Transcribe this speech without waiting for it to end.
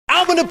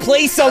gonna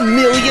place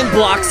 1,000,000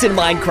 blocks in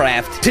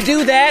Minecraft. To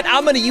do that,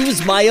 I'm gonna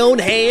use my own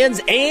hands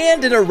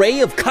and an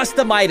array of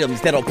custom items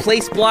that'll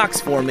place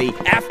blocks for me.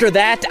 After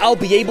that, I'll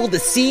be able to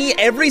see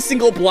every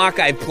single block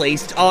I've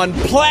placed on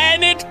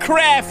Planet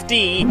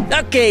Craftee.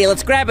 Okay,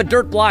 let's grab a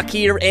dirt block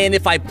here, and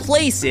if I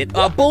place it,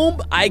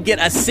 boom, I get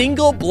a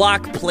single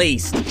block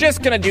placed.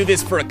 Just gonna do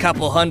this for a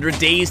couple hundred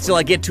days till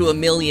I get to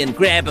 1,000,000.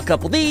 Grab a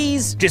couple of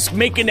these, just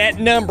making that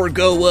number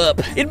go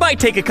up. It might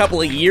take a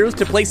couple of years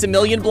to place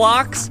 1,000,000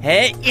 blocks.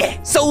 Hey, yeah.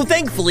 So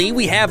thankfully,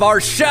 we have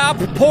our shop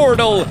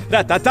portal.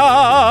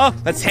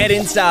 Let's head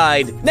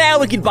inside. Now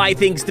we can buy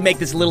things to make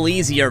this a little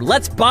easier.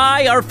 Let's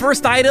buy our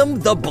first item,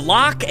 the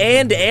block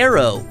and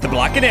arrow. The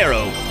block and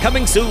arrow,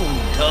 coming soon.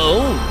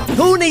 Oh,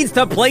 who needs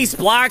to place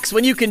blocks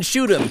when you can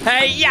shoot them?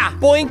 Hey, yeah,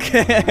 boink.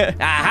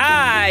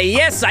 Aha,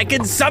 yes, I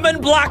can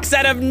summon blocks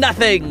out of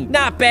nothing.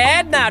 Not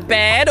bad, not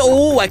bad.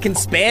 Oh, I can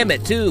spam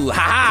it too.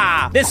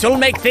 Haha, this will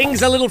make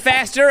things a little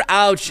faster.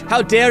 Ouch,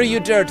 how dare you,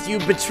 dirt, you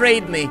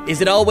betrayed me.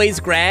 Is it always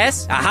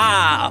grass?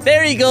 Aha,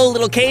 there you go,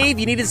 little cave.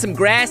 You needed some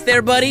grass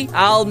there, buddy?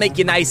 I'll make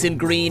you nice and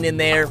green in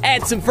there.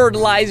 Add some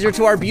fertilizer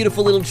to our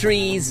beautiful little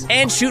trees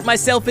and shoot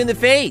myself in the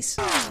face.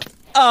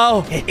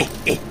 Oh.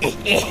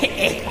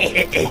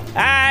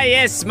 Ah,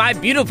 yes, my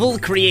beautiful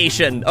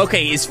creation.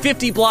 Okay, is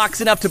 50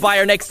 blocks enough to buy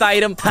our next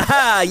item?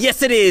 Haha,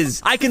 yes it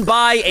is. I can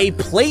buy a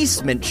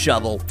placement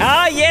shovel.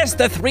 Ah, yes,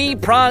 the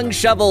 3-pronged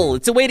shovel.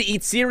 It's a way to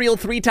eat cereal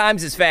 3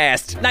 times as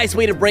fast. Nice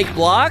way to break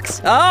blocks.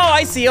 Oh,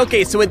 I see.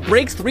 Okay, so it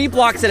breaks 3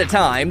 blocks at a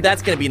time.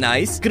 That's gonna be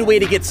nice. Good way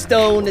to get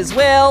stone as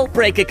well.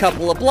 Break a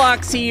couple of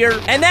blocks here.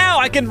 And now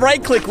I can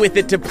right-click with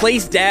it to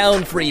place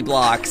down free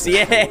blocks.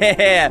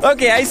 Yeah.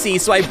 Okay, I see.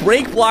 So I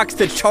break blocks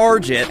to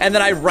charge it, and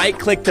then I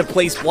right-click to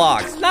place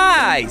blocks.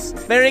 Nice.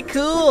 Very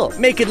cool.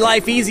 Making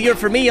life easier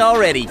for me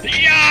already.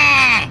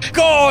 Yeah!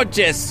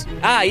 Gorgeous.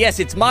 Ah, yes,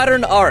 it's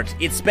modern art.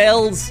 It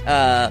spells,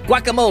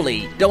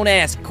 guacamole. Don't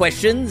ask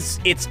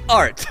questions. It's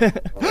art.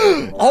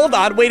 Hold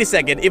on, wait a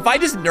second. If I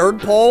just nerd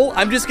poll,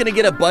 I'm just gonna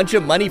get a bunch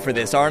of money for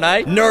this, aren't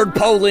I? Nerd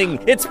polling.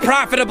 It's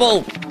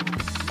profitable.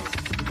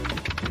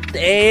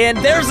 And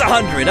there's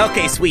 100.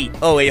 Okay, sweet.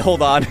 Oh, wait,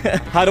 hold on.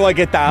 How do I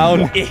get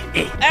down?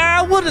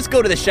 We'll just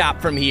go to the shop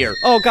from here.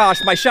 Oh,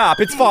 gosh, my shop.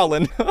 It's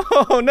fallen.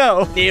 Oh,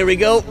 no. There we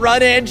go.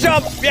 Run and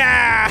jump.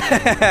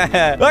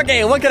 Yeah.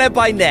 Okay, what can I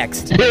buy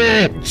next?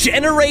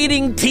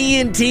 Generating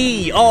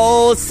TNT.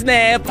 Oh,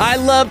 snap. I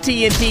love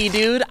TNT,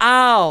 dude.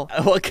 Ow.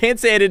 Well, I can't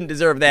say I didn't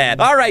deserve that.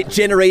 All right,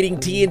 generating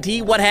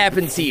TNT. What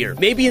happens here?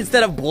 Maybe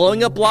instead of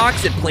blowing up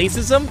blocks, it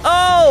places them?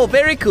 Oh,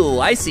 very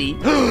cool. I see.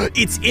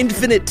 It's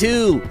infinite,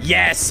 too.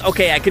 Yes.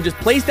 Okay, I could just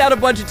place down a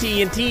bunch of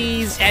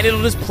TNTs, and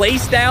it'll just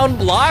place down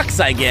blocks,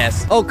 I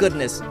guess. Oh, goodness.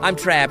 I'm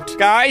trapped.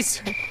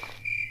 Guys?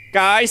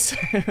 Guys,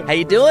 how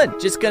you doing?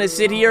 Just gonna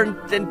sit here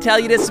and tell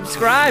you to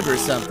subscribe or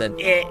something.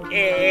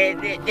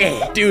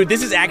 Dude,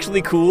 this is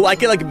actually cool. I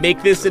can like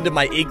make this into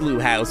my igloo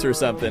house or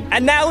something.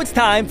 And now it's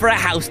time for a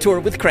house tour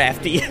with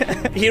Craftee.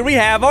 Here we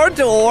have our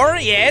door.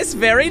 Yes,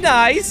 very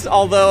nice.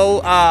 Although,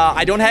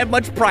 I don't have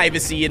much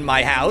privacy in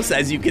my house,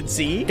 as you can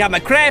see. Got my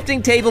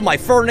crafting table, my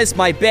furnace,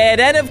 my bed,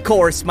 and of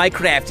course, my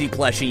Craftee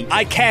plushie.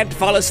 I can't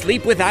fall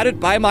asleep without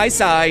it by my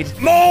side.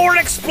 More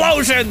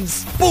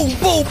explosions! Boom,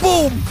 boom,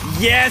 boom!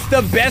 Yes,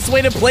 the best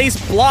way to place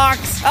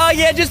blocks. Oh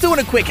yeah, just doing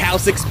a quick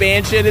house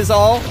expansion is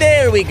all.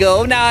 There we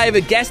go. Now I have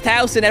a guest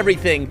house and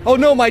everything. Oh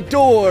no, my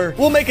door.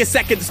 We'll make a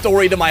second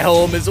story to my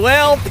home as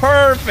well.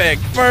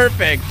 Perfect,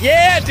 perfect.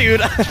 Yeah, dude.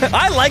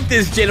 I like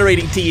this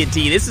generating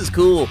TNT. This is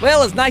cool.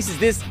 Well, as nice as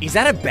this. Is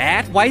that a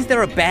bat? Why is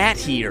there a bat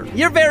here?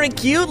 You're very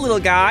cute, little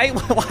guy.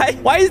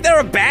 Why is there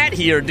a bat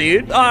here,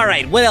 dude? All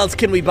right, what else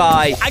can we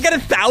buy? I got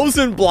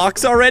 1,000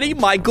 blocks already.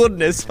 My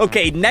goodness.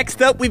 Okay,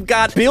 next up we've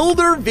got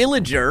Builder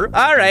Villager.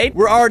 All right.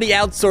 We're already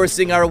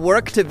outsourcing our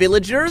work to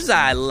villagers.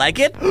 I like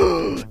it.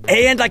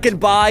 And I can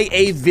buy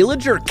a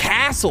villager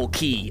castle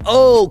key.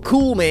 Oh,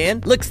 cool, man.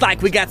 Looks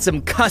like we got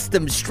some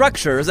custom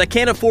structures. I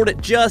can't afford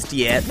it just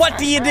yet. What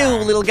do you do,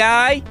 little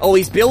guy? Oh,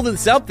 he's building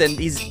something.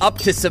 He's up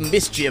to some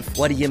mischief.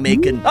 What are you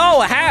making?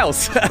 Oh, a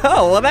house.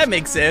 Oh, well, that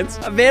makes sense.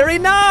 Very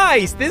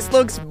nice. This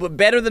looks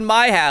better than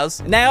my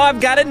house. Now I've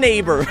got a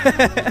neighbor.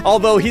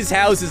 Although his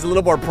house is a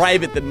little more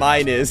private than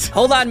mine is.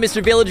 Hold on,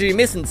 Mr. Villager, you're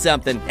missing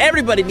something.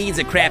 Everybody needs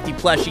a Craftee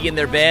plushie in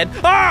their bed.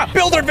 Ah!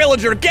 Builder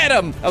Villager, get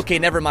him! Okay,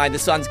 never mind. The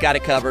sun's got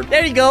it covered.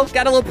 There you go.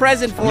 Got a little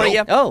present for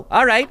you. Oh,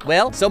 all right.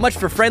 Well, so much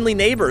for friendly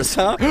neighbors,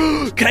 huh?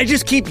 Can I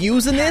just keep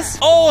using this?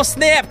 Oh,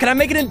 snap. Can I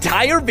make an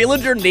entire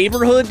villager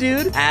neighborhood,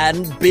 dude?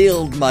 And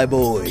build, my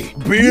boy.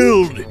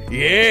 Build.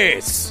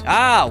 Yes.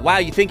 Ah, wow.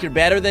 You think you're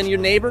better than your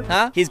neighbor,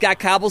 huh? He's got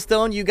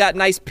cobblestone. You got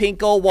nice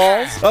pink old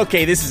walls.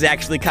 Okay, this is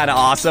actually kind of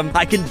awesome.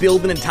 I can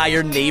build an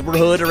entire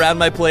neighborhood around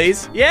my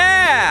place.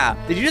 Yeah.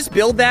 Did you just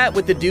build that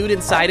with the dude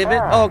inside of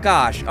it? Oh,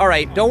 gosh. All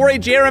right. Don't worry,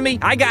 Jeremy.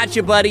 I got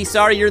you, buddy.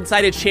 Sorry you're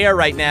inside a chair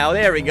right now.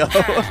 There we go.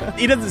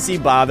 He doesn't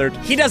seem bothered.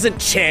 He doesn't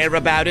care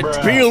about it.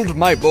 Build,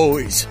 my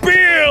boys.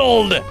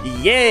 Build!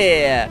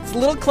 Yeah, it's a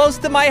little close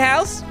to my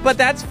house, but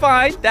that's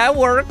fine. That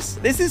works.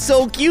 This is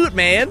so cute,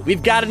 man.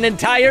 We've got an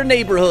entire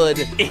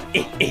neighborhood.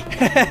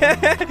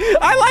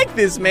 I like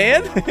this,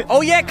 man. Oh,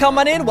 yeah, come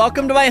on in.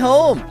 Welcome to my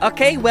home.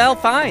 Okay, well,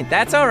 fine.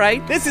 That's all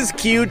right. This is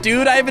cute,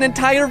 dude. I have an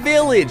entire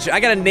village. I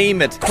gotta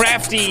name it.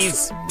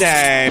 Craftee's.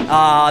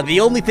 The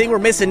only thing we're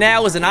missing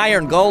now is an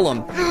iron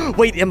golem.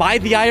 Wait, am I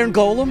the iron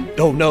golem?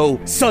 Oh, no.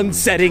 Sun's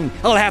setting.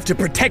 I'll have to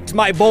protect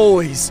my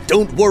boys.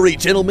 Don't worry,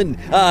 gentlemen.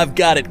 I've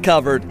got it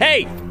covered.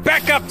 Hey,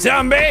 back up,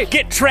 zombie.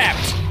 Get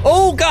trapped.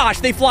 Oh,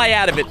 gosh, they fly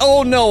out of it.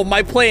 Oh, no,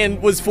 my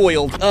plan was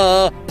foiled.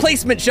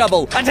 Placement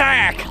shovel.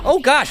 Attack. Oh,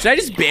 gosh, did I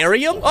just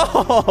bury them?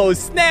 Oh,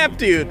 snap,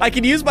 dude. I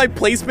can use my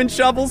placement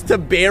shovels to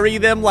bury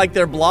them like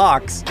they're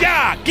blocks.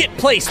 Yeah, get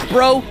placed,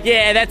 bro.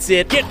 Yeah, that's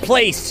it. Get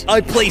placed.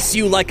 I place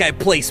you like I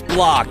place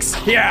blocks.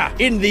 Yeah,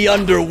 in the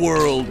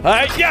underworld.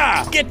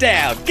 Yeah, get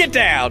down. Get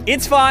down.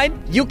 It's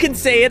fine. You can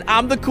say it.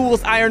 I'm the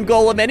coolest iron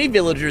golem any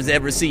villager's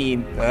ever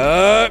seen.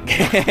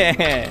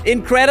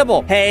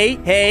 Incredible.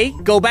 Hey,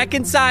 go back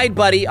inside,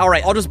 buddy. All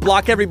right, I'll just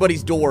block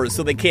everybody's doors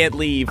so they can't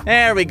leave.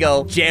 There we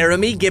go.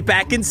 Jeremy, get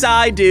back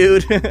inside,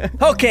 dude.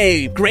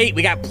 Okay, great.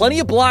 We got plenty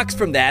of blocks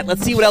from that.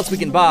 Let's see what else we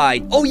can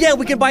buy. Oh, yeah,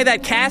 we can buy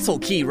that castle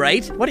key,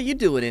 right? What are you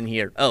doing in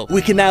here? Oh,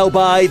 we can now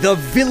buy the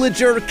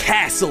villager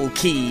castle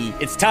key.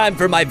 It's time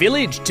for my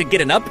village to get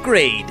an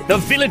upgrade. The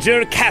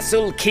villager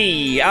castle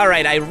key. All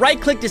right, I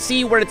right-click to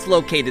see where it's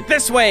located.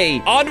 This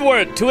way.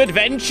 Onward to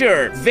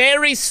adventure.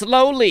 Very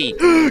slowly.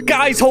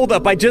 Guys, hold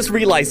up. I just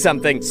realized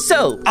something.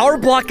 So, our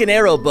block and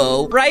arrow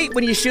bow, right?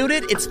 When you shoot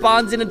it, it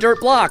spawns in a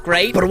dirt block,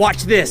 right? But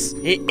watch this.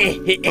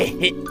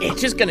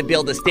 It's just gonna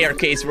build a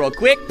staircase real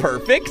quick.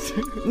 Perfect.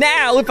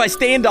 Now, if I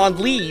stand on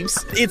leaves,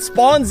 it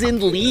spawns in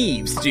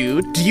leaves,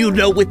 dude. Do you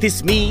know what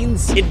this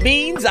means? It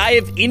means I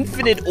have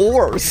infinite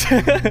ores.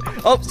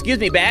 Oh, excuse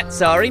me, Bat.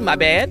 Sorry, my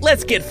bad.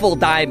 Let's get full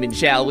diamond,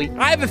 shall we?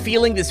 I have a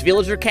feeling this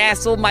villager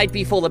castle might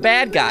be full of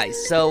bad guys,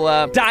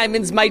 so,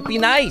 diamonds might be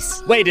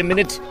nice. Wait a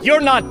minute. You're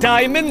not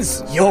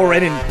diamonds. You're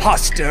an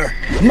imposter.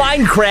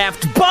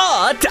 Minecraft,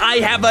 but I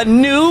have a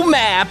new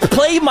map.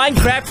 Play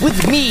Minecraft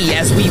with me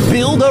as we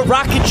build a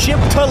rocket ship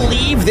to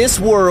leave this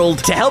world.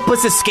 To help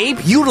us escape,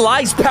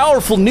 utilize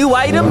powerful new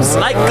items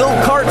like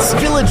go-karts,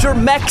 villager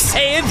mechs,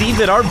 and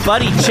even our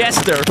buddy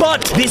Chester.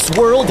 But this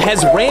world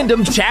has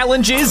random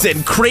challenges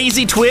and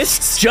crazy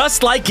twists,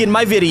 just like in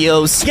my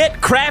videos. Get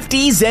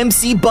Craftee's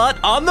MC Butt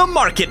on the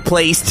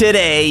marketplace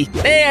today.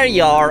 There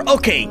you are.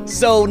 Okay,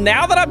 so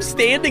now that I'm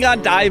standing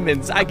on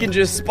diamonds, I can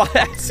just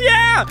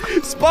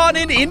spawn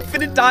in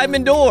infinite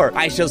diamond ore.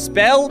 I shall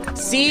spell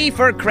C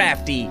for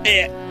Craftee.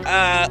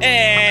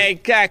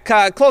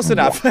 Close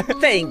enough.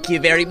 Thank you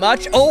very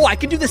much. Oh, I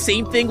can do the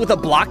same thing with a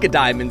block of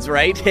diamonds,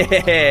 right?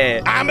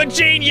 I'm a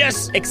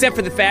genius! Except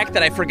for the fact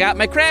that I forgot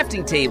my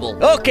crafting table.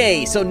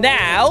 Okay, so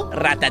now,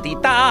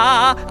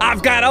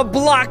 I've got a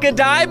block of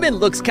diamond.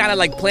 Looks kind of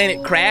like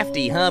Planet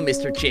Craftee, huh,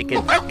 Mr.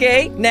 Chicken?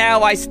 Okay,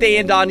 now I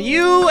stand on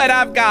you, and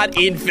I've got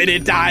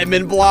infinite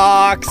diamond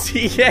blocks.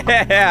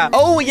 Yeah.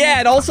 Oh, yeah,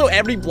 and also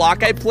every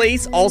block I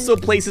place also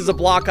places a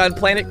block on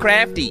Planet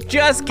Craftee.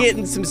 Just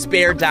getting some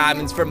spare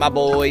diamonds for my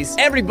boys.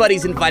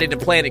 Everybody's invited to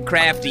Planet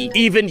Craftee,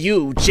 even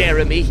you,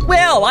 Jeremy.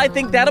 Well, I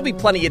think that'll be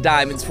plenty of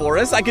diamonds for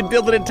us. I could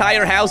build an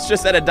entire house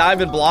just out of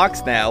diamond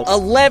blocks now.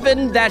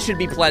 11, that should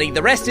be plenty.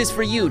 The rest is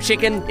for you,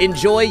 chicken.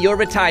 Enjoy your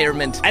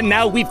retirement. And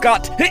now we've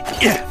got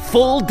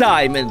full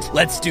diamond.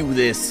 Let's do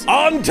this.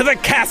 On to the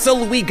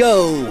castle we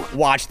go.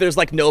 Watch, there's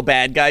like no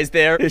bad guys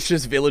there. It's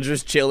just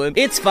villagers chilling.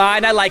 It's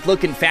fine. I like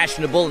looking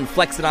fashionable and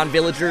flexing on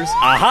villagers.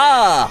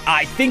 Aha!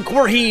 I think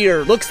we're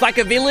here. Looks like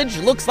a village,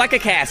 looks like a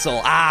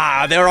castle.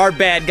 Ah, there are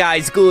bad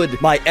guys. Good.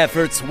 My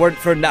efforts weren't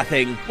for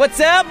nothing. What's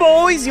up,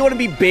 boys? You want to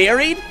be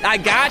buried? I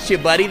got you,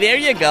 buddy. There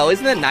you go.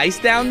 Isn't it nice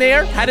down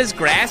there? How does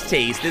grass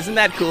taste? Isn't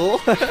that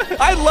cool?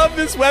 I love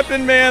this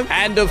weapon, man.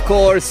 And of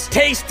course,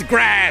 taste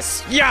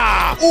grass.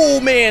 Yeah. Oh,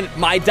 man.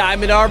 My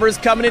diamond armor's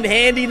coming in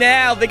handy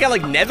now. They got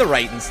like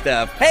netherite and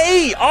stuff.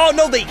 Hey. Oh,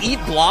 no, they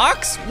eat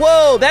blocks?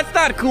 Whoa, that's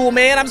not cool,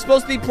 man. I'm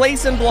supposed to be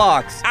placing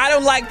blocks. I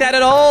don't like that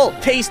at all.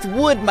 Taste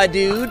wood, my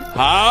dude.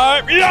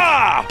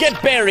 Yeah.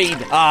 Get buried.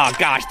 Oh,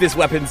 gosh, this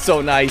weapon's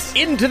so nice.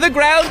 Into the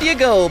ground you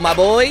go, my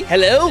boy.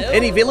 Hello?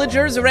 Any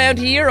villagers around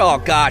here? Oh,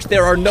 gosh,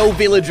 there are no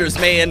villagers,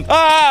 man.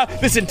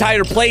 This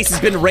entire place has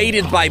been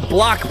raided by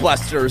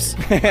blockbusters.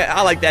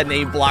 I like that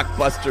name,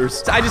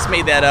 blockbusters. I just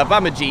made that up.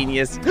 I'm a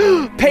genius.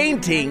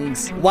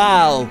 Paintings.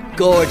 Wow,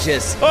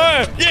 gorgeous.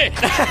 Yeah.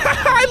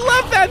 I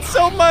love that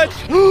so much.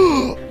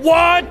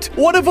 What?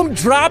 One of them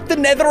dropped the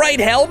netherite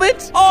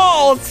helmet?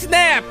 Oh,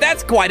 snap.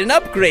 That's quite an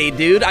upgrade,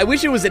 dude. I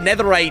wish it was a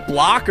netherite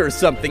block or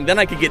something. Then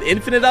I could get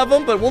infinite of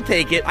them, but we'll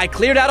take it. I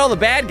cleared out all the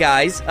bad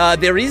guys.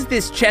 There is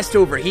this chest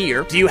over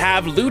here. Do you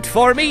have loot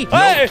for me?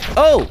 Hey!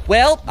 Oh,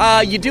 well,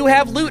 you do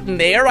have loot in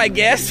there, I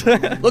guess.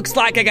 Looks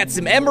like I got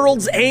some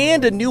emeralds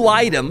and a new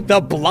item,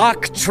 the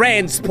block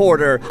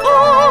transporter.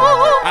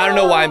 I don't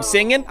know why I'm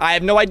singing. I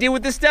have no idea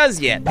what this does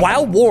yet.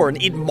 While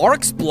worn, it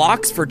marks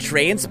blocks for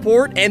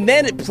transport, and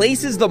then it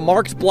places the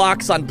marked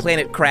blocks on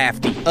Planet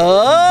Craftee.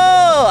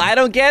 Oh, I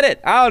don't get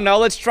it. I don't know.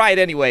 Let's try it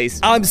anyways.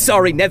 I'm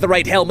sorry,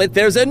 Netherite Helmet.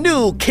 There's a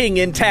new king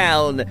in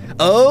town.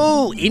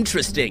 Oh,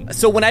 interesting.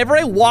 So whenever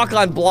I walk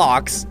on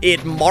blocks,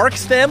 it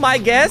marks them, I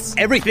guess.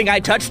 Everything I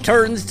touch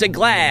turns to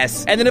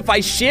glass. And then if I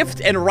shift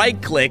and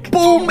right-click,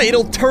 boom,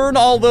 it'll turn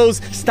all those...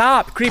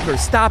 Stop, creeper,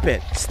 stop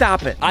it.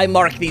 Stop it. I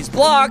mark these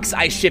blocks,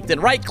 I shift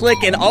and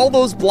right-click, and all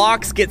those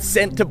blocks get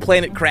sent to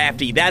Planet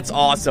Craftee. That's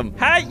awesome.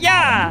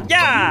 Hi-ya!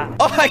 Yeah!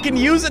 Oh, I can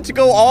use it to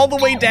go all the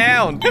way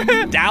down.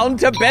 Down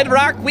to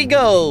bedrock we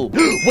go.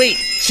 Wait,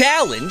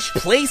 challenge,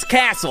 place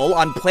castle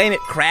on Planet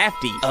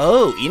Craftee.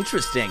 Oh,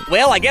 interesting.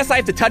 Well, I guess I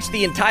have to touch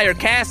the entire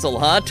castle,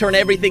 huh? Turn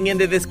everything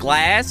into this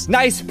glass.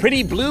 Nice,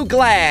 pretty blue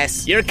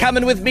glass. You're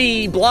coming with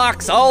me,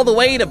 blocks all the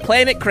way to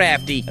Planet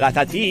Craftee.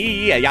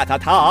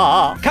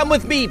 Come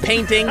with me,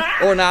 painting.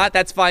 Or not,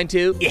 that's fine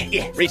too.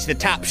 Yeah. Reach the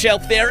top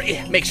shelf there.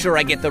 Make sure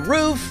I get the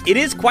roof. It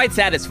is quite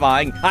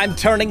satisfying. I'm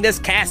turning this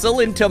castle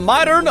into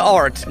modern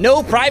art.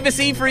 No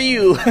privacy for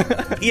you.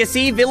 You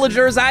see,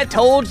 villagers, I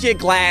told you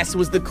glass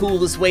was the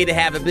coolest way to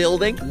have a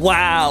building.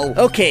 Wow.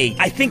 Okay,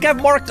 I think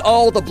I've marked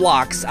all the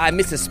blocks. I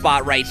miss a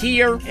spot right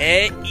here.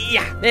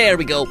 Yeah, there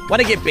we go.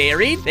 Want to get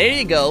buried? There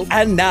you go.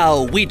 And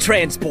now we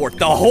transport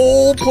the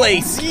whole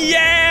place.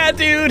 Yeah,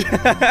 dude.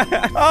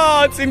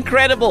 Oh, it's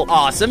incredible.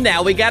 Awesome.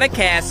 Now we got a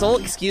castle.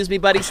 Excuse me,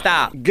 buddy.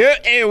 Stop.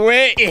 Get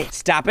away.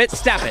 Stop it.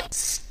 Stop it.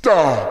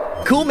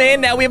 Stop. Cool,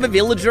 man. Now we have a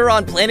villager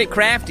on Planet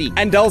Craftee.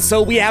 And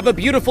also we have a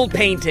beautiful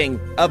painting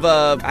of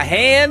a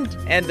hand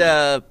and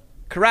a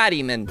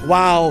karate man.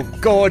 Wow,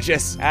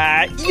 gorgeous.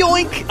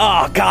 Yoink.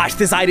 Oh gosh,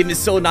 this item is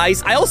so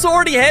nice. I also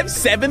already have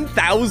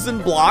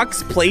 7,000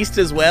 blocks placed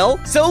as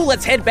well. So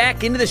let's head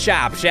back into the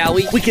shop, shall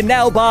we? We can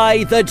now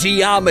buy the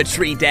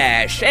geometry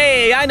dash.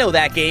 Hey, I know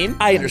that game.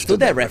 I understood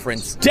that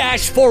reference.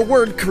 Dash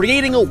forward,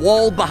 creating a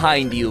wall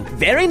behind you.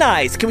 Very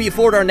nice. Can we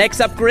afford our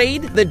next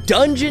upgrade? The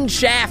dungeon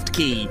shaft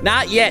key.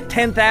 Not yet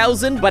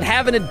 10,000, but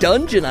having a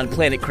dungeon on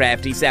Planet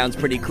Craftee sounds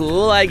pretty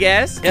cool, I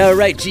guess. All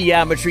right,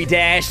 geometry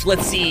dash.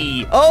 Let's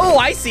see. Oh,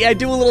 I see. I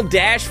do a little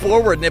dash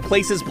forward and it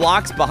places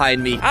blocks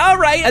behind me. All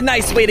right, a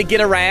nice way to get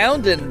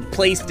around and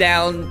place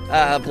down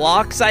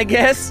blocks, I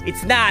guess.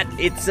 It's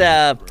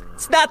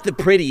not the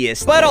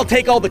prettiest, but I'll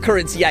take all the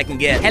currency I can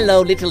get.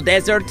 Hello, little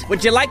desert.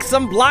 Would you like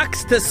some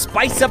blocks to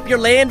spice up your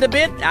land a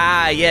bit?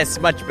 Ah, yes,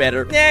 much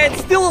better. Yeah,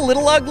 it's still a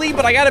little ugly,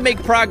 but I gotta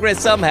make progress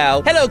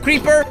somehow. Hello,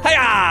 creeper.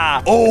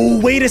 Hiya! Oh,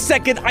 wait a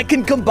second. I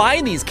can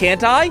combine these,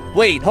 can't I?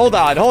 Wait, hold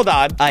on.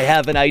 I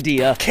have an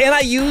idea. Can I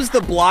use the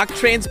block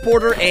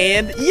transporter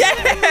and... Yeah,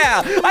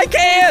 I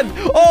can!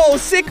 Oh,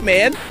 sick,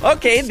 man.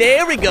 Okay,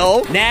 there we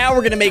go. Now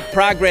we're gonna make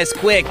progress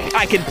quick.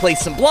 I can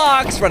place some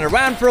blocks, run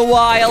around for a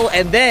while,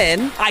 and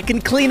then I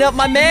can clean up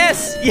my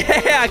mess.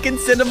 Yeah, I can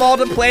send them all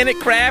to Planet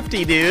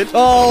Craftee, dude.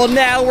 Oh,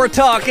 now we're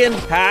talking.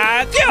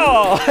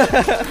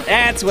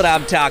 That's what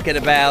I'm talking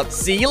about.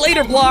 See you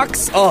later,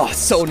 blocks. Oh,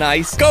 so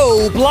nice.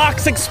 Go,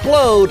 blocks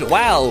explode.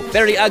 Wow,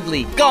 very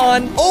ugly.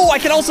 Gone. Oh, I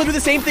can also do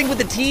the same thing with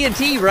the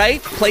TNT,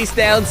 right? Place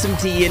down some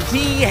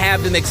TNT,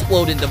 have them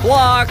explode into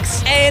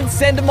blocks, and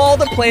send them all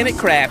to Planet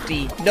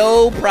Craftee.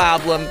 No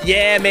problem.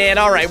 Yeah, man.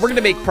 All right, we're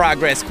gonna make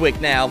progress quick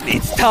now.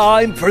 It's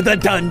time for the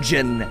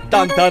dungeon.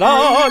 Dun, dun,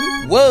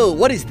 dun. Whoa,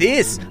 what is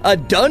this? A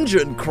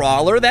dungeon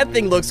crawler? That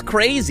thing looks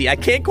crazy. I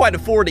can't quite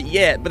afford it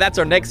yet, but that's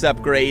our next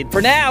upgrade.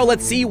 For now,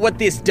 let's see what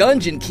this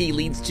dungeon key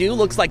leads to.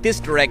 Looks like this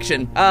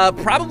direction.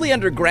 Probably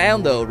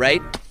underground though,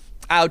 right?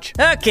 Ouch.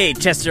 Okay,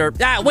 Chester.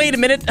 Wait a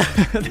minute.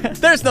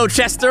 There's no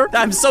Chester.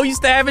 I'm so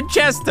used to having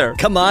Chester.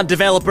 Come on,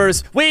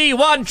 developers. We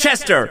want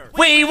Chester.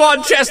 We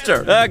want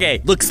Chester.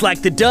 Okay, looks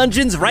like the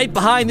dungeon's right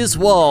behind this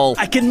wall.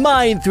 I can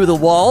mine through the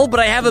wall, but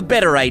I have a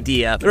better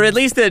idea. Or at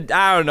least I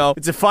don't know.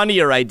 It's a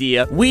funnier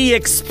idea. We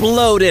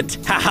explode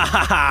it. Ha ha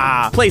ha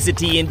ha. Place a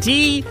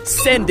TNT,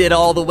 send it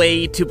all the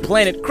way to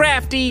Planet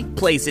Craftee,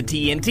 place a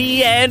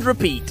TNT, and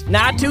repeat.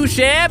 Not too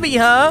shabby,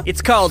 huh?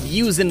 It's called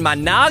using my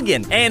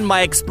noggin and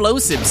my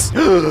explosives.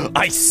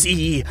 I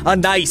see a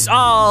nice...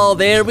 Oh,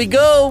 there we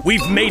go.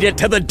 We've made it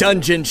to the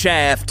dungeon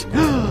shaft.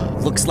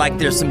 Looks like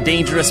there's some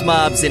dangerous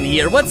mobs in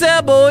here. What's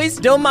up, boys?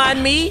 Don't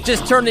mind me.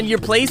 Just turning your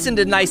place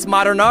into nice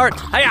modern art.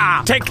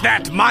 Hiya! Take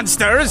that,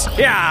 monsters!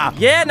 Yeah!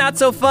 Yeah, not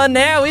so fun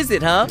now, is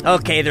it, huh?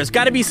 Okay, there's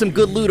gotta be some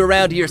good loot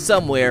around here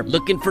somewhere.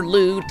 Looking for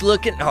loot,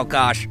 Oh,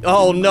 gosh.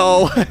 Oh,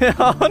 no.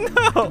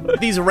 Oh, no.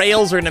 These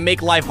rails are gonna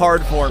make life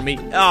hard for me.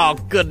 Oh,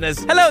 goodness.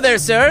 Hello there,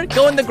 sir.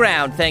 Go in the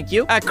ground, thank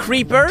you. A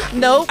creeper?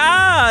 Nope.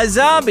 Ah, a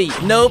zombie?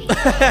 Nope.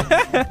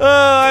 Oh,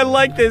 I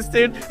like this,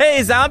 dude.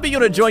 Hey, zombie, you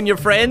wanna join your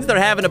friends? They're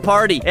having a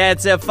party. Yeah,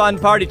 it's a fun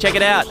party. Check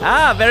it out.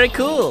 Ah, very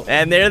cool.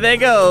 And there they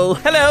go.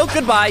 Hello,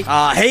 goodbye.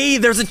 Hey,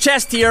 there's a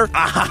chest here.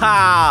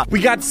 Ah,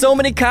 we got so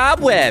many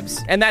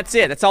cobwebs. And that's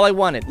it. That's all I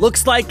wanted.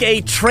 Looks like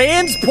a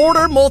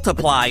transporter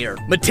multiplier.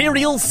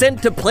 Materials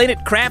sent to Planet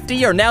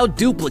Craftee are now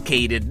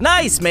duplicated.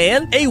 Nice,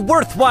 man. A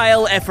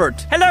worthwhile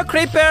effort. Hello,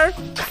 Creeper.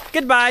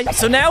 Goodbye.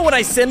 So now when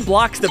I send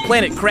blocks to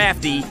Planet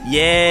Craftee,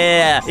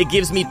 yeah, it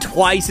gives me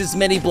twice as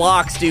many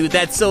blocks, dude.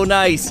 That's so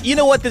nice. You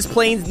know what this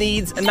plains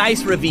needs? A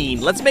nice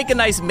ravine. Let's make a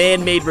nice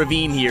man-made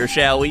ravine here,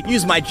 shall we?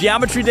 Use my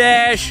geometry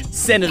dash,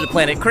 send it to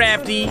Planet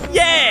Craftee.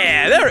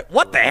 Yeah, there.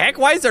 What the heck?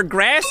 Why is there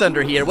grass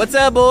under here? What's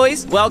up,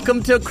 boys?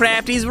 Welcome to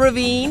Craftee's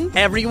ravine.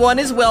 Everyone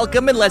is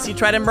welcome unless you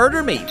try to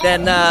murder me.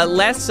 Then,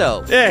 less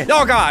so.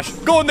 Oh gosh,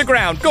 go in the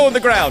ground, go in the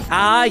ground.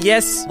 Ah,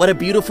 yes. What a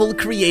beautiful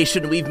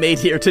creation we've made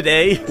here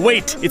today.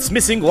 Wait, it's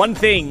missing one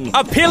thing.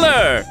 A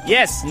pillar.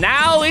 Yes,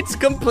 now it's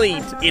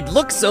complete. It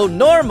looks so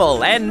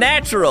normal and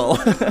natural.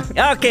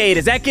 Okay,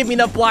 does that give me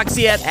enough blocks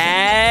yet?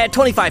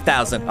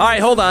 25,000. All right,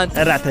 hold on.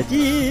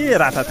 Ratati,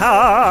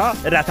 ratata,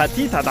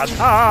 ratati,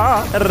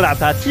 tatata,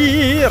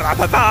 ratati,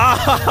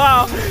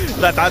 ratata,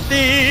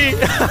 ratati.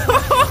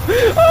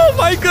 Oh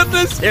my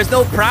goodness. There's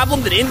no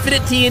problem that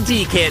infinite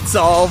TNT can't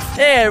solve.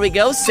 There we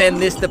go. Send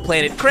this to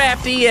Planet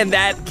Craftee, and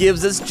that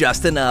gives us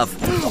just enough.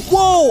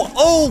 Whoa!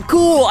 Oh,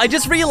 cool. I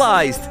just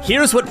realized.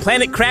 Here's what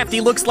Planet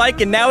Craftee looks like,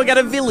 and now we got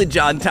a village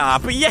on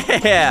top.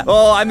 Yeah!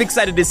 Oh, I'm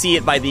excited to see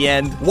it by the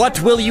end.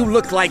 What will you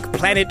look like,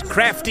 Planet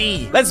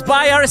Craftee? Let's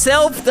buy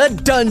ourselves the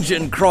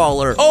dungeon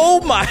crawler.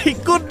 Oh my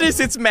goodness,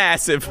 it's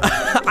massive.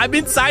 I'm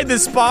inside the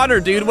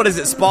spawner, dude. What is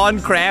it, spawn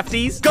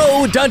crafties?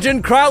 Go,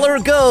 dungeon crawler,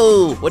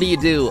 go! What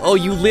do? Oh,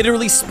 you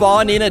literally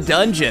spawn in a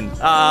dungeon.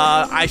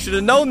 I should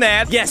have known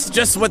that. Yes,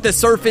 just what the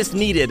surface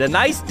needed. A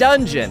nice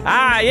dungeon.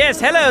 Ah, yes.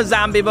 Hello,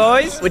 zombie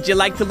boys. Would you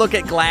like to look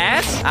at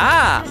glass?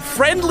 Ah,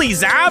 friendly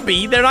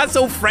zombie? They're not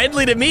so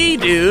friendly to me,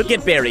 dude.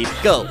 Get buried.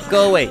 Go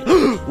away.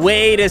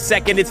 Wait a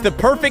second. It's the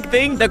perfect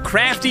thing the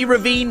Craftee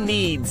ravine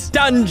needs.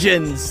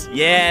 Dungeons.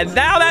 Yeah,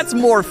 now that's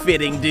more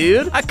fitting,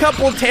 dude. A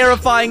couple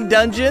terrifying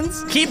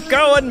dungeons. Keep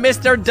going,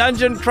 Mr.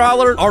 Dungeon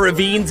Crawler. Our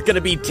ravine's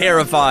gonna be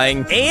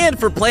terrifying. And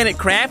for Planet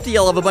Craftee,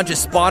 I'll have a bunch of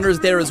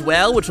spawners there as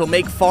well, which will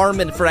make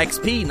farming for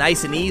XP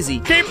nice and easy.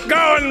 Keep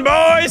going,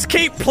 boys.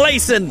 Keep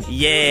placing.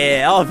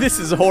 Yeah. Oh, this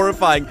is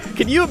horrifying.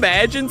 Can you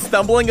imagine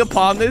stumbling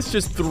upon this?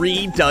 Just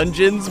 3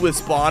 dungeons with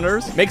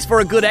spawners? Makes for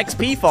a good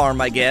XP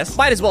farm, I guess.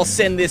 Might as well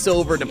send this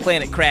over to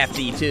Planet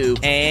Craftee, too.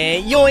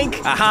 And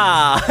yoink.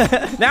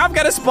 Aha. Now I've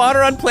got a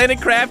spawner on Planet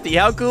Craftee.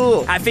 How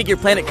cool. I figure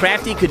Planet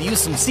Craftee could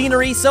use some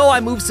scenery, so I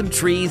moved some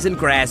trees and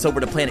grass over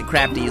to Planet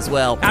Craftee as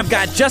well. I've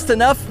got just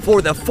enough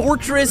for the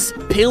Fortress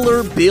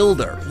Pillar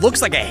Builder.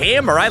 Looks like a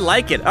hammer. I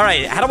like it. All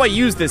right, how do I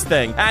use this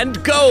thing?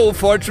 And go,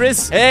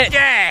 Fortress.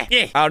 Yeah.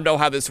 I don't know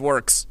how this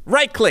works.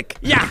 Right click.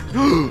 Yeah.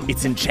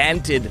 It's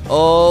enchanted.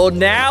 Oh,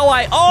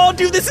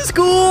 dude, this is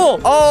cool.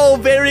 Oh,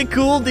 very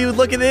cool, dude.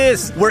 Look at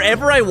this.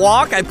 Wherever I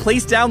walk, I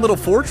place down little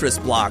fortress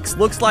blocks.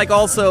 Looks like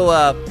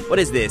also, what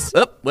is this?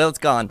 Oh, well, it's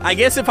gone. I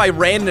guess if I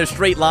ran in a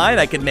straight line,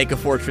 I could make a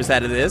fortress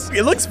out of this.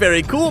 It looks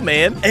very cool,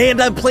 man.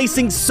 And I'm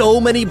placing so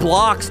many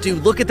blocks,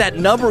 dude. Look at that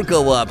number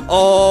go up.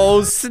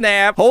 Oh,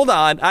 snap. Hold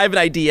on. I have an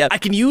idea. I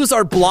can use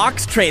our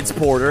blocks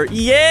transporter.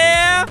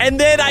 Yeah. And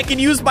then I can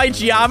use my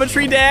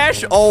geometry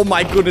dash. Oh,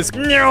 my goodness.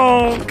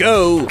 No.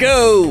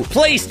 Go.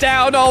 Place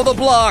down all the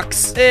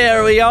blocks.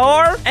 There we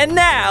are. And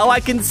now I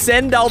can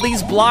send all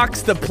these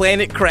blocks to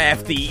Planet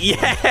Craftee.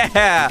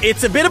 Yeah.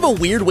 It's a bit of a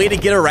weird way to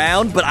get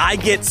around, but I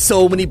get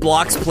so many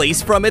blocks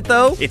placed from it,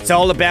 though. It's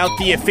all about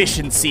the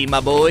efficiency, my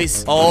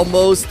boys.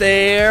 Almost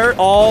there.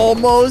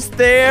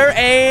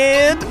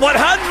 And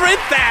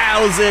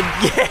 100,000.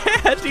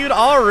 Yeah, dude,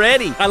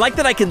 already. I like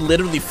that I can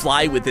literally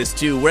fly with this,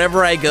 too,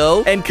 wherever I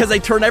go. And because I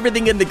turn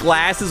everything into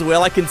glass as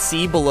well, I can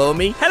see below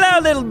me.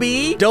 Hello, little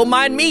bee. Don't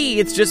mind me.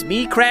 It's just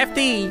me,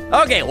 Craftee.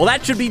 Okay, well,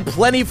 that should be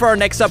plenty for our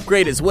next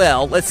upgrade as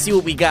well. Let's see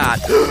what we got.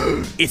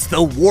 It's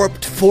the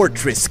Warped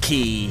Fortress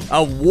key.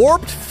 A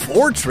Warped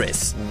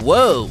Fortress.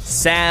 Whoa,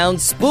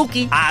 sounds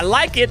spooky. I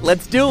like it.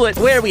 Let's do it.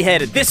 Where are we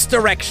headed? This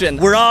direction.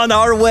 We're on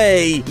our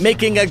way,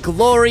 making a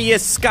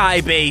glorious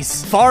sky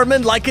base.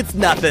 Farming like it's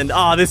nothing.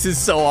 Oh, this is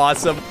so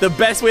awesome. The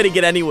best way to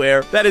get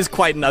anywhere. That is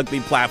quite an ugly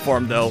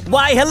platform, though.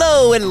 Why,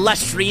 hello,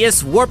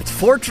 illustrious Warped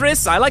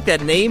Fortress. I like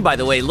that name, by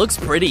the way. It looks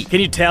pretty. Can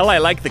you tell I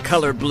like the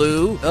color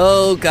blue?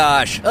 Oh,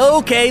 gosh.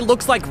 Okay,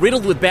 looks like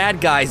riddled with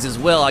bad guys as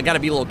well. I gotta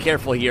be a little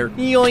careful here.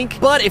 Yoink.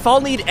 But if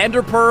I'll need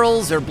ender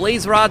pearls or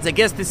blaze rods, I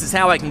guess this is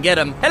how I can get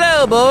them.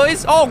 Hello,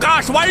 boys. Oh,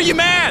 gosh, why are you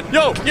mad?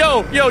 Yo,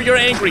 you're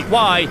angry.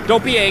 Why?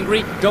 Don't be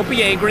angry.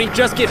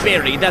 Just get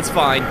buried. That's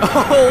fine.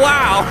 Oh,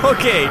 wow.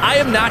 Okay. I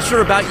am not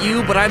sure about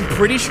you, but I'm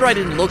pretty sure I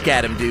didn't look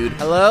at him, dude.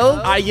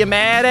 Hello? Are you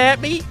mad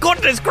at me?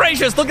 Goodness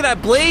gracious, look at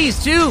that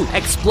blaze, too.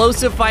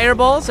 Explosive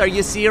fireballs? Are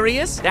you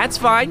serious? That's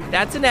fine.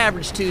 That's an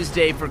average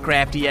Tuesday for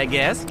Craftee, I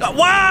guess.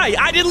 Why?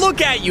 I didn't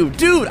look at you.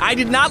 Dude, I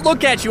did not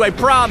look at you, I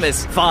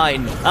promise.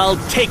 Fine. I'll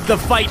take the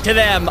fight to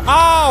them.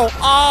 Oh!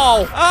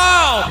 Oh! Oh!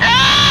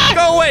 Ah!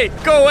 Go away!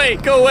 Go away!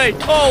 Go away!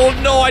 Oh,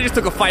 no, I just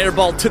took a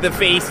fireball to the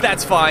face.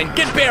 That's fine.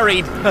 Get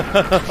buried.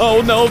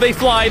 Oh, no, they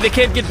fly. They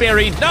can't get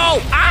buried. No!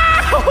 Ah!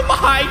 Oh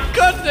my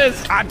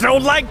goodness! I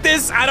don't like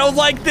this. I don't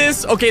like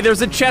this. Okay,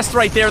 there's a chest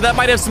right there. That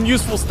might have some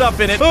useful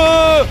stuff in it.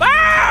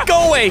 Ah!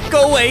 Go away.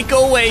 Go away.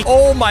 Go away.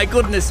 Oh my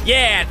goodness.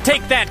 Yeah,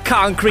 take that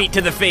concrete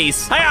to the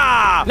face.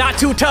 Hiya! Not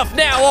too tough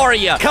now, are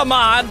you? Come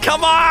on.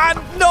 Come on.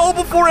 No,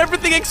 before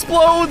everything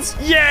explodes.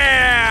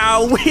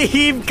 Yeah,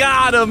 we've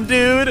got him,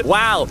 dude.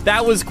 Wow,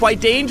 that was quite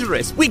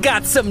dangerous. We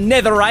got some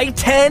netherite.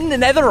 10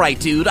 netherite,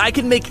 dude. I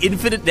can make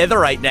infinite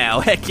netherite now.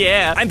 Heck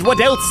yeah. And what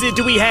else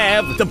do we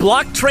have? The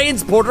block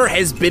transporter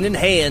has been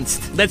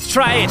enhanced. Let's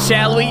try it,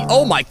 shall we?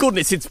 Oh my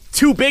goodness, it's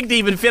too big to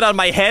even fit on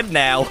my head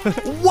now.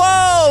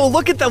 Whoa,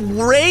 look at the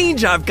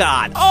range I've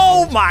got.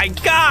 Oh my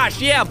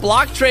gosh, yeah,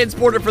 block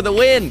transporter for the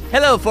win.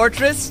 Hello,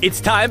 Fortress. It's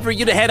time for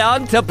you to head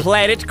on to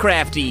Planet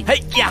Craftee.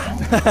 Hey,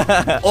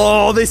 yeah.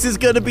 Oh, this is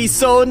gonna be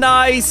so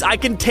nice. I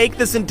can take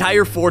this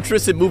entire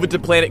fortress and move it to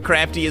Planet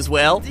Craftee as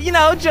well. You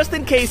know, just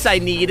in case I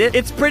need it.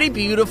 It's pretty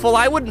beautiful.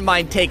 I wouldn't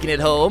mind taking it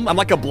home. I'm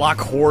like a block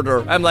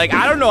hoarder. I'm like,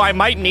 I don't know, I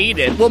might need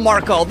it. We'll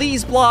mark all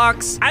these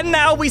blocks. And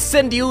now we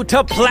send you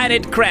to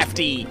Planet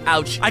Craftee.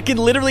 Ouch. I can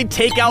literally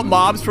take out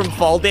mobs from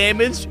fall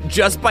damage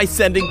just by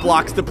sending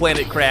blocks to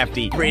Planet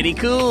Craftee. Pretty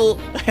cool.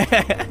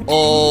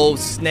 Oh,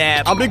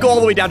 snap. I'm gonna go all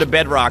the way down to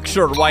bedrock.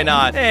 Sure, why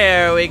not?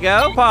 There we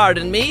go.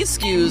 Pardon me,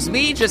 excuse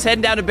me. Just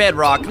heading down to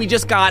bedrock. We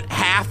just got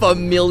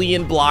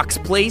 500,000 blocks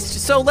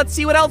placed, so let's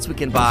see what else we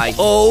can buy.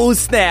 Oh,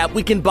 snap.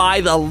 We can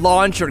buy the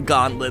launcher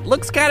gauntlet.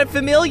 Looks kind of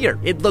familiar.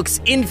 It looks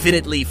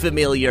infinitely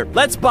familiar.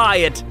 Let's buy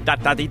it.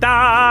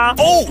 Da-da-dee-da.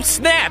 Oh,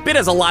 snap. It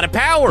has a lot of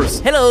powers.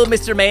 Hello,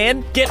 Mr.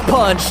 Man. Get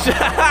punched.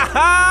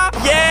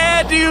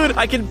 Yeah, dude.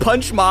 I can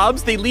punch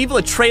mobs. They leave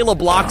a trail of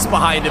blocks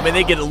behind them and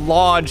they get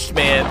launched,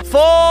 man.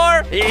 4.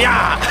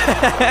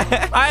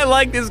 Yeah. I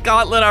like this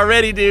gauntlet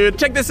already, dude.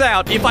 Check this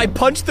out. If I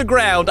punch the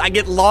ground, I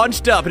get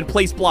launched up and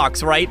place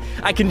blocks, right?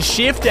 I can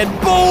shift and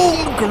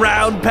boom,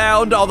 ground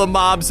pound all the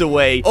mobs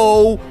away.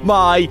 Oh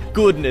my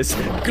goodness.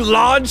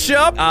 Launch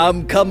up.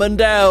 I'm coming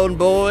down,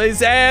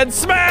 boys, and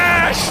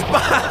smash.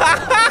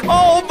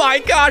 Oh my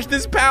gosh,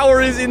 this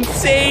power is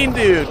insane,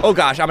 dude. Oh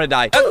gosh, I'm gonna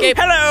die. Okay,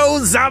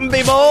 hello,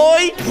 zombie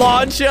boy.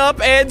 Launch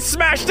up and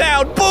smash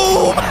down. Boom.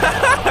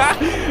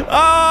 Oh,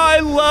 I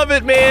love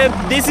it, man.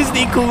 This is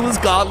the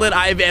coolest gauntlet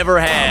I've ever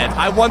had.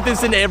 I want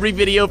this in every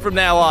video from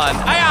now on.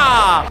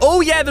 Hiya!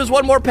 Oh yeah, there's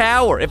one more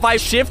power. If I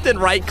shift and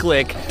right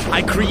click,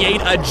 I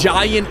create a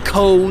giant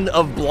cone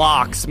of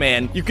blocks,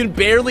 man. You can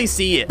barely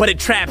see it, but it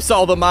traps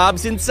all the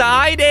mobs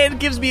inside and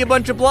gives me a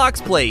bunch of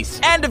blocks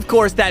placed. And of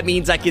course, that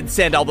means I can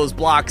send all those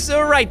blocks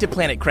right to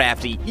Planet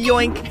Craftee.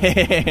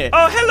 Yoink.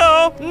 Oh,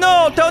 hello.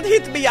 No, don't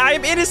hit me. I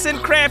am innocent,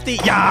 Craftee.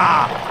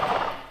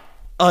 Yeah.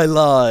 I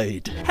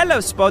lied. Hello,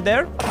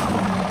 Spodder.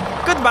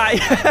 Goodbye.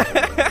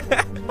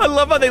 I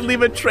love how they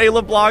leave a trail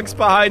of blocks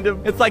behind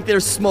him. It's like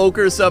there's smoke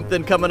or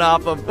something coming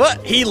off him.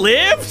 What? He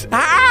lived?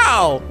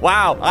 How?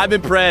 Wow, I'm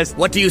impressed.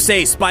 What do you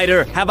say,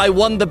 Spider? Have I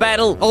won the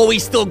battle? Oh,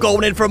 he's still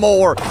going in for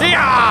more.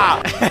 Yeah!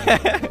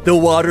 The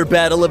water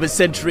battle of a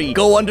century.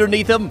 Go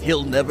underneath him.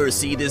 He'll never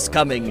see this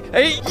coming.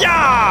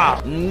 Yeah!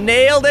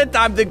 Nailed it.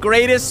 I'm the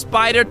greatest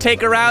spider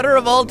taker-outer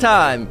of all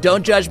time.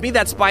 Don't judge me.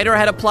 That spider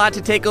had a plot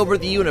to take over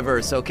the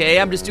universe, okay?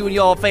 I'm just doing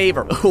you all a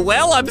favor.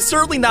 Well, I'm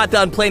certainly not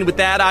done playing with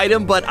that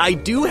item, but I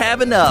do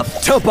have enough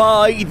to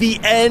buy the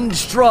End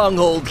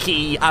Stronghold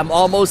key. I'm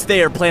almost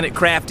there, Planet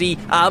Craftee.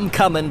 I'm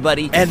coming,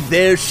 buddy. And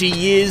there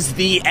she is,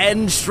 the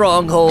End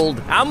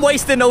Stronghold. I'm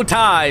wasting no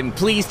time.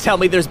 Please tell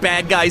me there's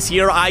bad guys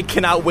here. I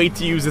cannot wait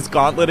to use this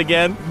gauntlet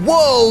again.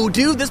 Whoa,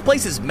 dude, this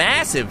place is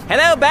massive.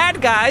 Hello,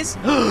 bad guys.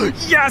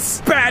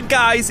 Yes, bad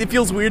guys. It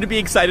feels weird to be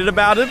excited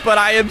about it, but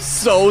I am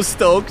so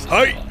stoked.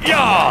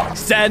 Yeah!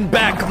 Stand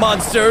back,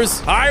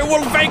 monsters. I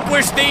will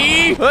vanquish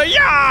thee.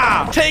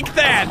 Yeah! Take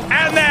that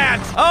and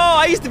that. Oh,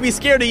 I used to be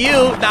scared of you.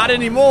 Not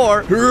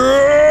anymore. Boom!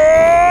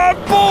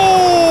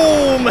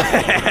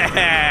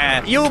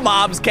 You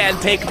mobs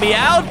can't take me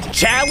out.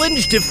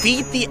 Challenge,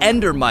 defeat the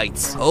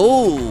Endermites.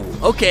 Oh,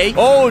 okay.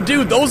 Oh,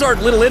 dude, those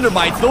aren't little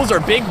Endermites. Those are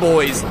big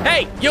boys.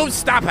 Hey, you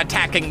stop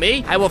attacking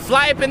me. I will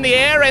fly up in the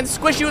air and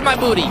squish you with my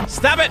booty.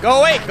 Stop it. Go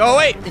away. Go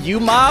away. You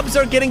mobs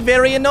are getting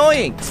very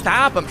annoying.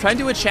 Stop. I'm trying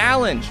to do a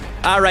challenge.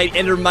 All right,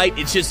 Endermite,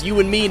 it's just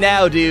you and me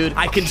now, dude.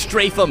 I can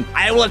strafe them.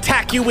 I will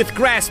attack you with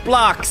grass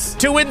blocks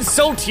to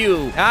insult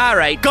you. All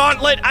right,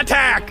 gauntlet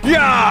attack.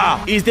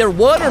 Yeah! Is there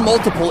one or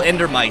multiple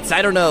Endermites?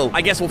 I don't know.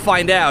 I guess we'll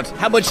find out.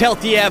 How much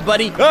health do you have,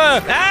 buddy?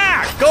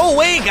 Go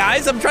away,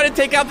 guys. I'm trying to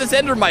take out this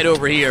Endermite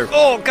over here.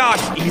 Oh,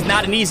 gosh. He's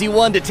not an easy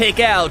one to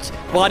take out.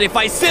 But if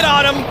I sit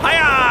on him,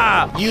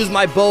 hiya! Use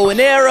my bow and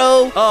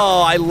arrow.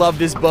 Oh, I love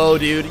this bow,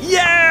 dude.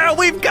 Yeah,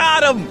 we've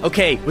got him!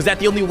 Okay, was that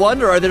the only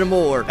one, or are there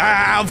more?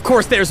 Of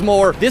course there's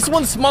more. This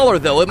one's smaller,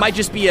 though. It might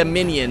just be a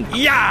minion.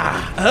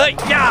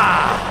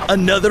 Yeah!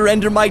 Another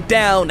Endermite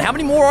down. How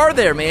many more are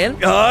there, man?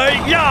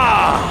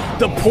 Yeah!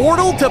 The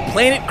portal to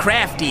Planet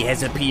Craftee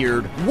has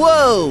appeared.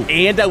 Whoa!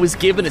 And I was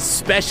given a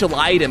special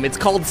item. It's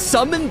called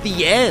Summon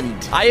the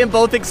End. I am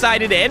both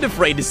excited and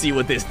afraid to see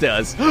what this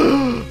does.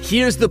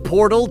 Here's the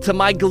portal to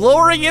my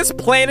glorious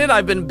planet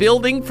I've been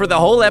building for the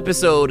whole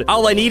episode.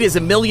 All I need is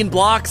 1,000,000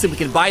 blocks and we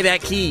can buy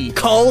that key.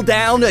 Call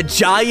down a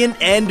giant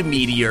end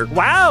meteor.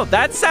 Wow,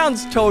 that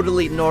sounds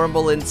totally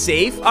normal and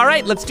safe. All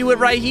right, let's do it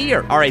right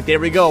here. All right, there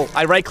we go.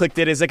 I right-clicked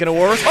it. Is it gonna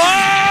work?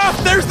 Ah,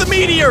 there's the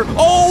meteor.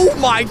 Oh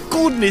my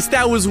goodness,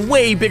 that was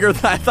way bigger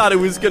than I thought it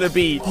was gonna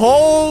be.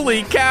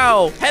 Holy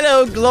cow.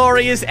 Hello,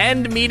 glorious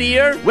end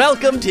meteor.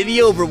 Welcome to the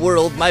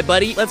overworld, my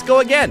buddy. Let's go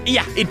again.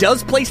 Yeah, it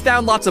does place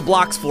down lots of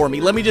blocks for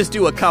me. Let me just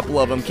do a couple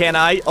of them, can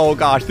I? Oh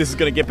gosh, this is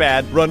gonna get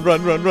bad. Run,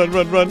 run, run, run,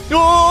 run, run.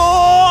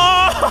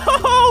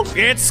 Oh!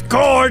 It's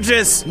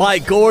gorgeous. My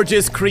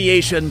gorgeous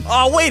creation.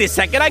 Oh, wait a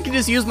second. I can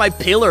just use my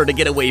pillar to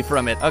get away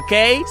from it,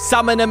 okay?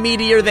 Summon a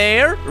meteor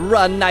there.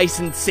 Run nice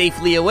and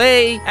safely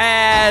away.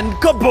 And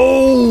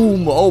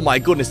kaboom! Oh my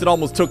goodness, it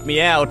almost took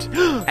me out.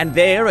 And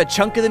there, a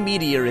chunk of the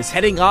meteor is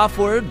heading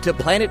offward to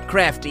Planet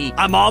Craftee.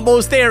 I'm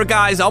almost there,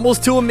 guys.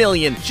 Almost to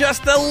 1,000,000.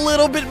 Just a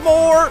little bit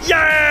more.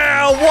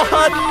 Yeah!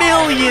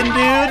 1,000,000,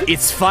 dude.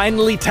 It's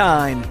finally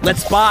time.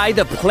 Let's buy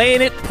the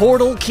planet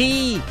portal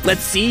key.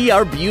 Let's see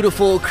our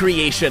beautiful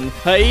creation.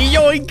 Hey,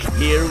 yoink!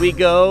 Here we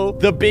go.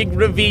 The big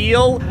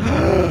reveal.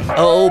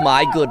 Oh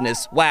my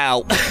goodness.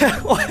 Wow.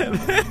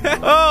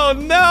 Oh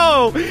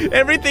no!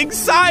 Everything's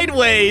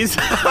sideways.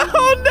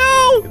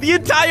 Oh no! The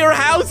entire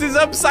house is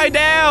upside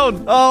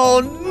down.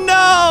 Oh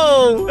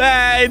no!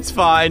 It's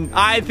fine.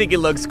 I think it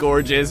looks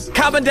gorgeous.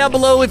 Comment down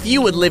below if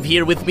you would live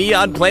here with me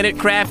on Planet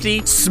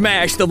Craftee.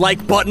 Smash the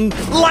like button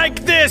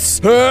like this.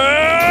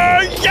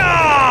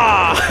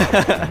 Yeah!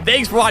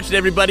 Thanks for watching,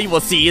 everybody. We'll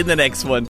see you in the next one.